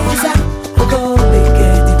di visa uko beke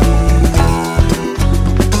di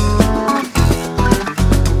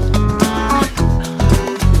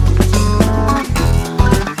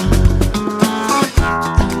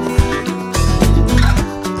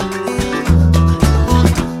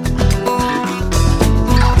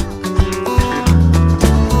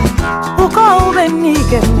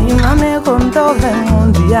que mi mane conto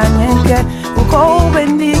vengondi anyeke uko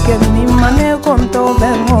benike mi mane conto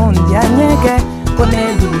vengondi anyeke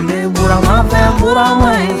kone dumbe bura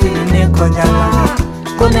ma infine ko jala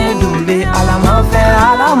kone dumbe ala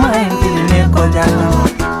ma infine ko jala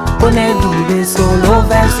kone dumbe solo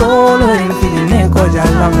infine ko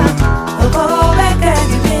jala uko beke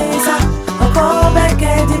di visa uko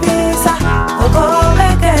beke di visa uko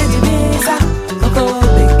beke di visa uko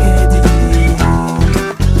beke di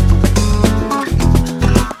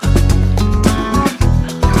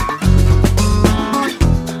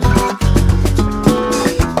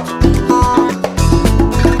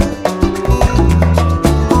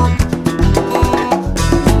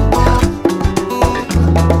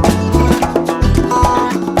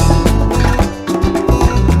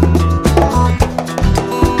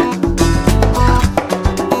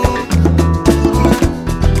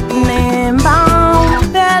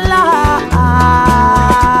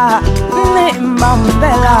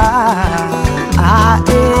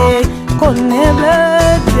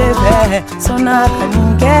sona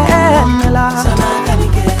kaninge mela sona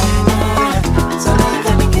kaninge sona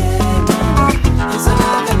kaninge sona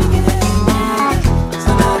kaninge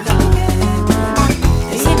sona kaninge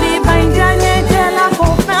ibi banjanye tela ko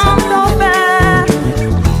fando be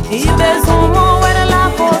ibe somo wera la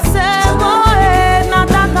ko se boe na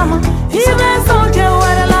takama ibe soje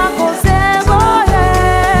wera la ko se boe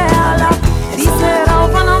ala disera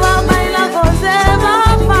fana ba baila ko se ba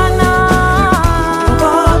fana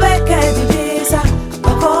ko beke di visa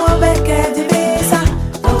ko beke di visa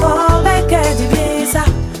ko beke di visa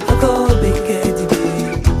ko beke di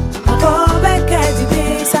visa ko beke di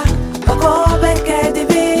visa ko beke di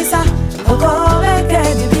visa ko beke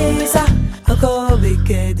di visa ko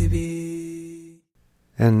beke di visa.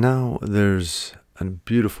 And now there's a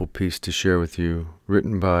beautiful piece to share with you,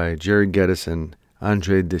 written by Jerry Geddes and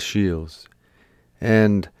Andre Deschiels,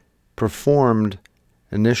 and performed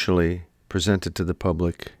initially, presented to the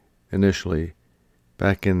public initially,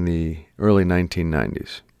 back in the early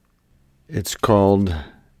 1990s. It's called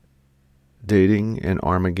Dating and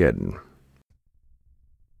Armageddon.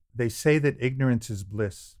 They say that ignorance is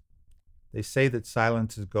bliss. They say that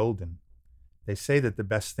silence is golden. They say that the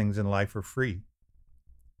best things in life are free.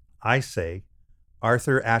 I say,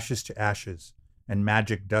 Arthur ashes to ashes, and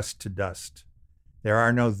magic dust to dust. There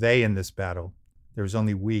are no they in this battle. There is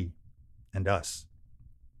only we and us.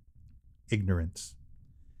 Ignorance.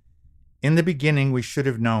 In the beginning, we should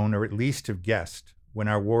have known, or at least have guessed, when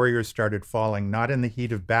our warriors started falling, not in the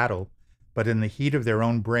heat of battle, but in the heat of their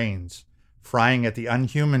own brains, frying at the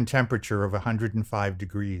unhuman temperature of 105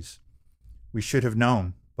 degrees. We should have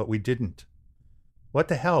known, but we didn't. What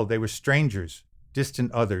the hell? They were strangers,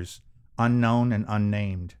 distant others, unknown and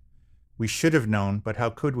unnamed. We should have known, but how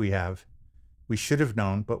could we have? We should have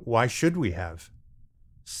known, but why should we have?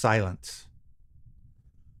 Silence.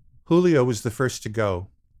 Julio was the first to go.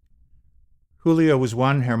 Julio was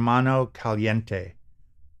one hermano caliente.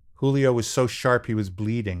 Julio was so sharp he was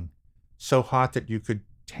bleeding, so hot that you could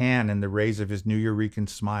tan in the rays of his New Eurekan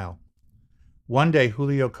smile. One day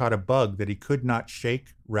Julio caught a bug that he could not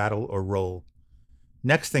shake, rattle, or roll.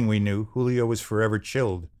 Next thing we knew, Julio was forever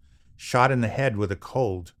chilled, shot in the head with a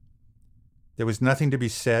cold. There was nothing to be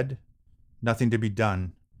said, nothing to be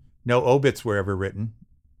done. No obits were ever written.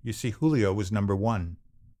 You see, Julio was number one.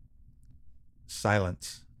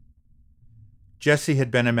 Silence. Jesse had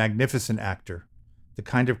been a magnificent actor, the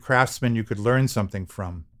kind of craftsman you could learn something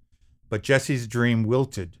from. But Jesse's dream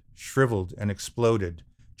wilted, shriveled, and exploded,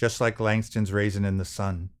 just like Langston's raisin in the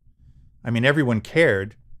sun. I mean, everyone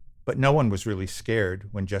cared, but no one was really scared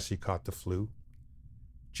when Jesse caught the flu.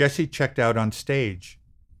 Jesse checked out on stage,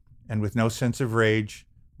 and with no sense of rage,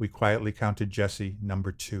 we quietly counted Jesse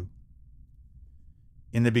number 2.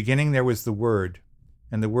 In the beginning there was the Word,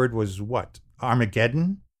 and the Word was what?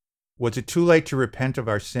 Armageddon? Was it too late to repent of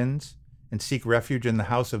our sins and seek refuge in the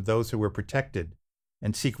house of those who were protected,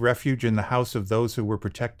 and seek refuge in the house of those who were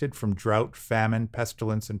protected from drought, famine,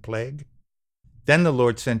 pestilence, and plague? Then the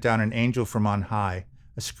Lord sent down an angel from on high,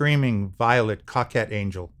 a screaming, violet, coquette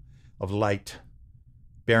angel of light,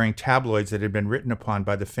 bearing tabloids that had been written upon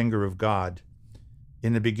by the finger of God.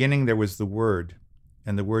 In the beginning there was the Word,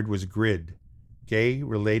 and the Word was GRID,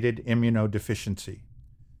 gay-related immunodeficiency,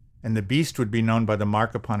 and the beast would be known by the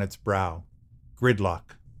mark upon its brow,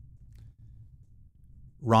 gridlock.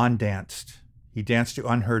 Ron danced. He danced to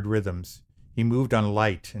unheard rhythms. He moved on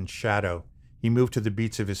light and shadow. He moved to the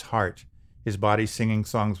beats of his heart, his body singing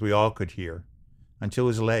songs we all could hear, until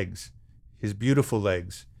his legs, his beautiful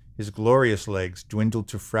legs, his glorious legs, dwindled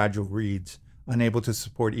to fragile reeds, unable to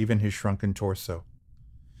support even his shrunken torso.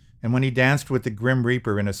 And when he danced with the Grim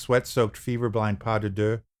Reaper in a sweat-soaked, fever-blind pas de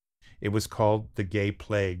deux, it was called the Gay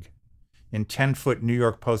Plague, in 10-foot New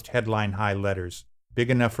York Post headline-high letters, big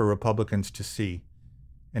enough for Republicans to see.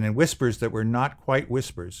 And in whispers that were not quite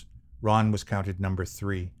whispers, Ron was counted number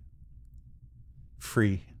 3.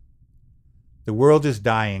 Free. The world is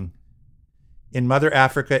dying. In Mother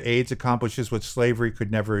Africa, AIDS accomplishes what slavery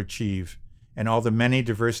could never achieve, and all the many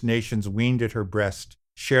diverse nations weaned at her breast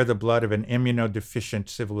share the blood of an immunodeficient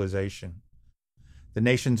civilization. The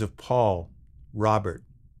nations of Paul, Robert,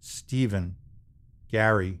 Stephen,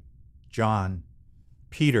 Gary, John,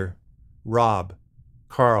 Peter, Rob,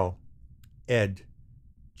 Carl, Ed,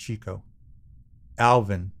 Chico,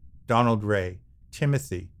 Alvin, Donald Ray,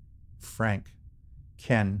 Timothy, Frank,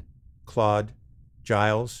 Ken, Claude,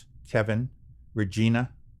 Giles, Kevin, Regina.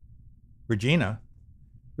 Regina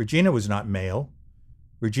was not male.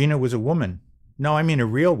 Regina was a woman. No, I mean a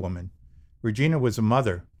real woman. Regina was a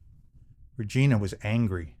mother. Regina was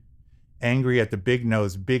angry. Angry at the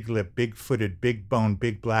big-nosed, big-lipped, big-footed, big-boned,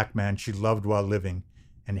 big black man she loved while living,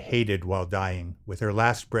 and hated while dying. With her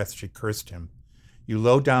last breath, she cursed him. "You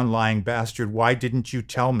low-down lying bastard, why didn't you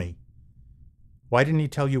tell me?" Why didn't he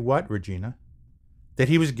tell you what, Regina? That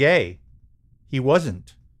he was gay. He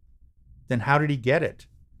wasn't. Then how did he get it?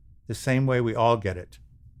 The same way we all get it.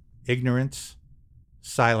 Ignorance,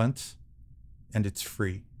 silence, and it's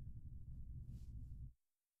free.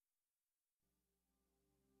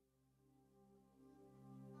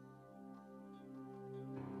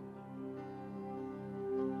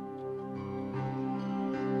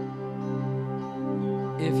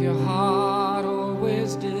 If your heart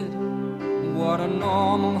always did what a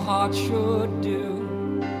normal heart should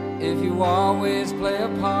do, if you always play a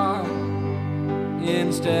part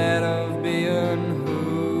instead of being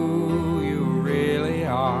who you really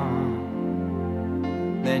are,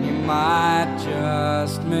 then you might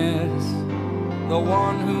just miss the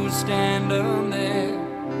one who's standing there.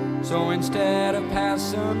 So instead of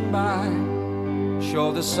passing by,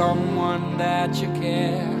 show the someone that you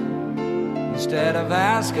care. Instead of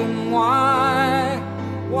asking why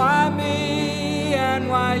me and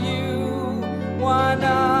why you, why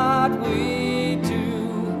not we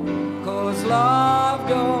too? 'Cause love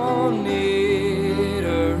don't need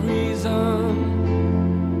a reason.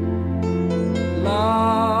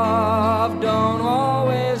 Love don't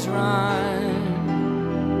always rhyme,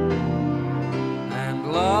 and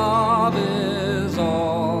love is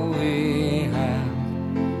all we have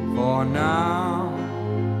for now.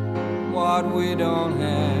 What we don't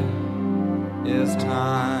have is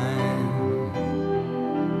time.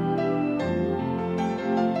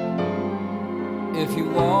 If you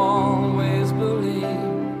always believe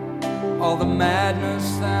all the madness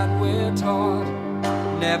that we're taught,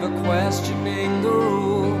 never questioning the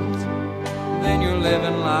rules, then you're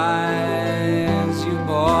living lives you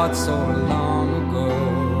bought so long ago.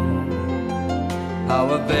 How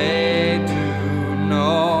are they to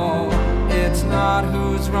know it's not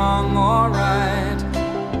who's wrong or right?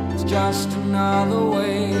 It's just another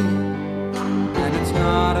way, and it's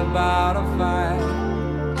not about a fight.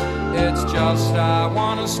 It's just I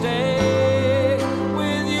wanna stay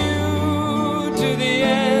with you to the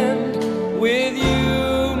end, with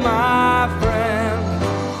you, my friend.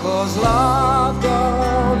 'Cause love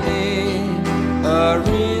don't need a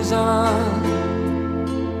reason.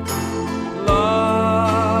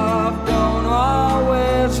 Love don't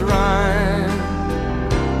always rhyme,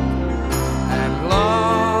 and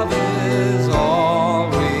love is all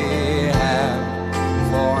we have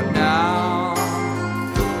for now.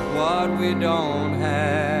 What we don't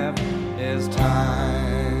have is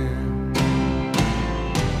time.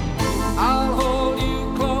 I'll hold you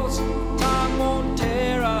close, time won't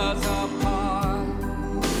tear us apart.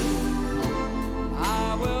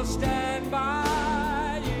 I will stand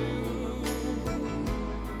by you.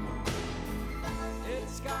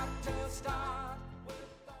 It's got to start with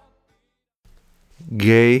the...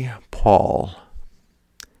 Gay Paul.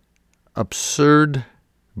 Absurd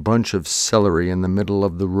bunch of celery in the middle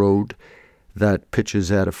of the road that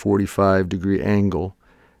pitches at a 45-degree angle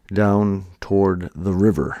down toward the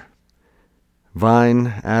river.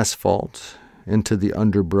 Vine asphalt into the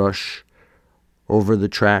underbrush, over the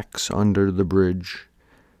tracks under the bridge,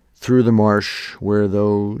 through the marsh where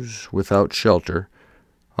those without shelter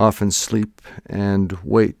often sleep and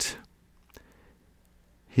wait.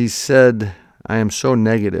 He said, "I am so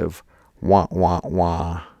negative, wah, wah,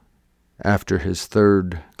 wah," after his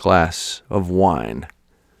third glass of wine.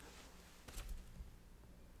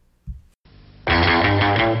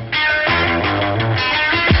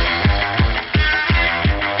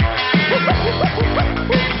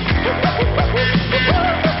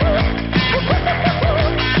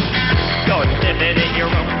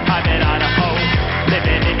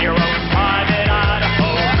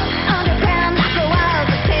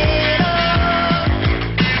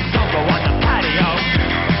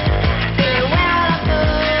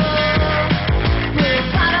 Well,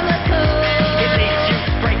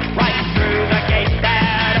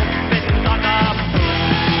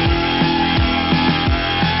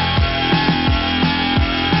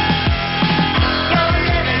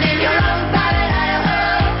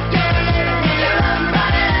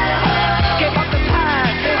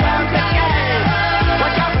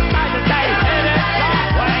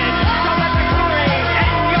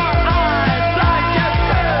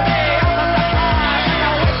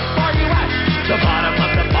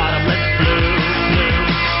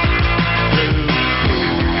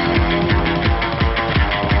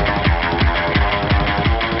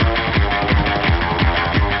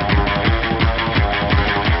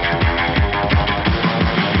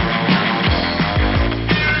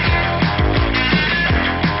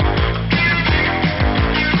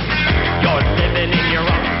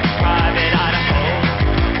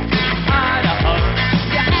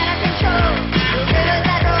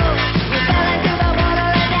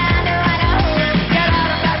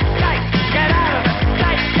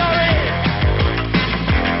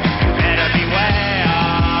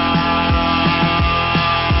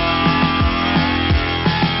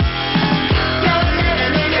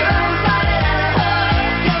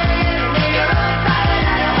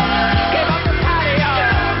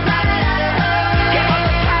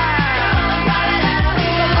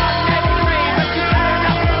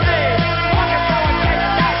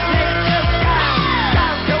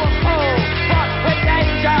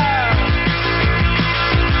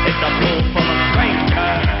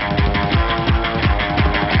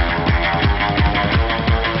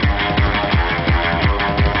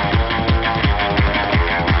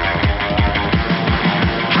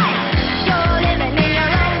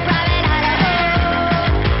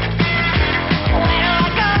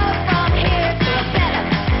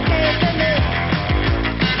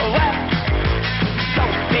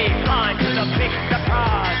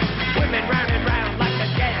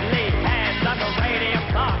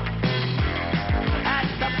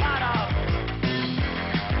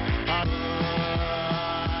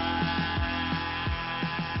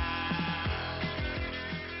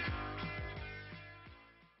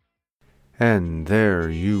 And there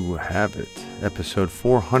you have it, episode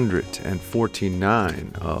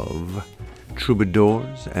 449 of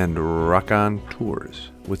Troubadours and Raconteurs,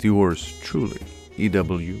 with yours truly,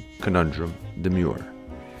 E.W. Conundrum Demure.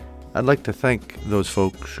 I'd like to thank those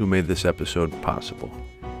folks who made this episode possible.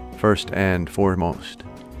 First and foremost,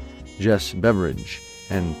 Jess Beveridge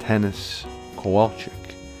and Tanis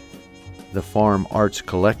Kowalczyk, the Farm Arts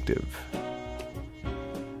Collective,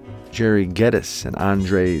 Jerry Geddes and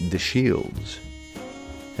Andre DeShields,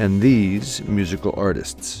 and these musical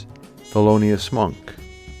artists, Thelonious Monk,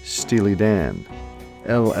 Steely Dan,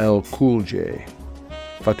 LL Cool J,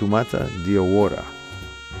 Fatoumata Diawara,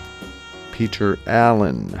 Peter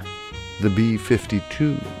Allen, the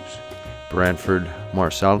B-52s, Branford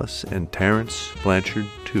Marsalis and Terrence Blanchard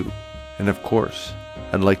too. And of course,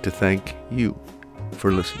 I'd like to thank you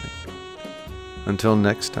for listening. Until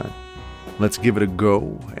next time, let's give it a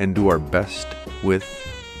go and do our best with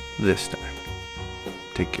this time.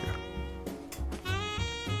 Take care.